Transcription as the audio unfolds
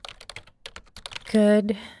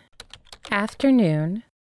Good afternoon.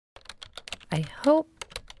 I hope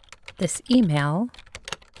this email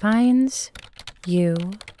finds you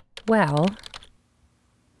well.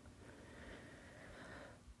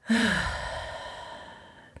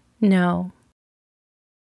 No.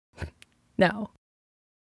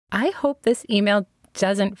 I hope this email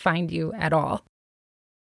doesn't find you at all.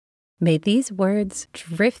 May these words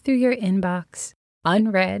drift through your inbox,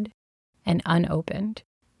 unread and unopened.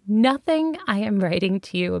 Nothing I am writing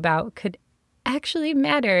to you about could actually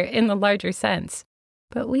matter in the larger sense,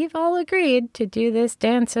 but we've all agreed to do this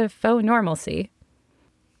dance of faux normalcy.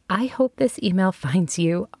 I hope this email finds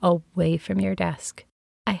you away from your desk.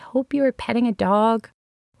 I hope you are petting a dog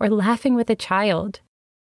or laughing with a child.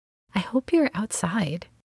 I hope you're outside.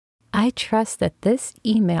 I trust that this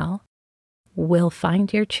email will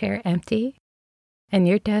find your chair empty and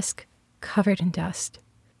your desk covered in dust.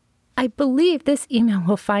 I believe this email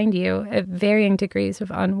will find you at varying degrees of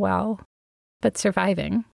unwell, but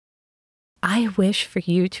surviving. I wish for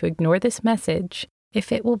you to ignore this message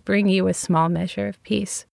if it will bring you a small measure of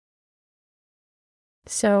peace.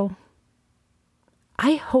 So,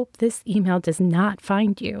 I hope this email does not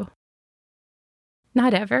find you.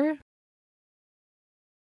 Not ever.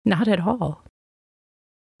 Not at all.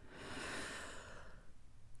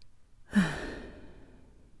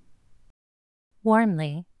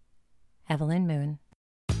 Warmly, Evelyn Moon.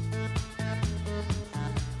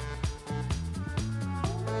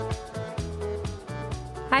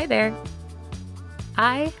 Hi there.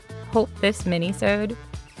 I hope this minisode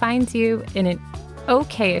finds you in an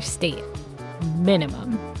okay-ish state,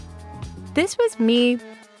 minimum. This was me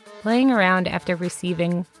playing around after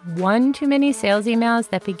receiving one too many sales emails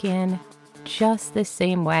that began just the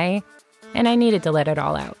same way, and I needed to let it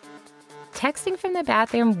all out. Texting from the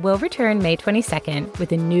Bathroom will return May 22nd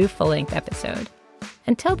with a new full-length episode.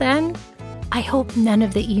 Until then, I hope none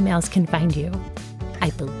of the emails can find you. I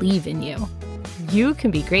believe in you. You can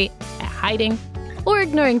be great at hiding or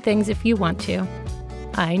ignoring things if you want to.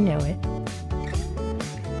 I know it.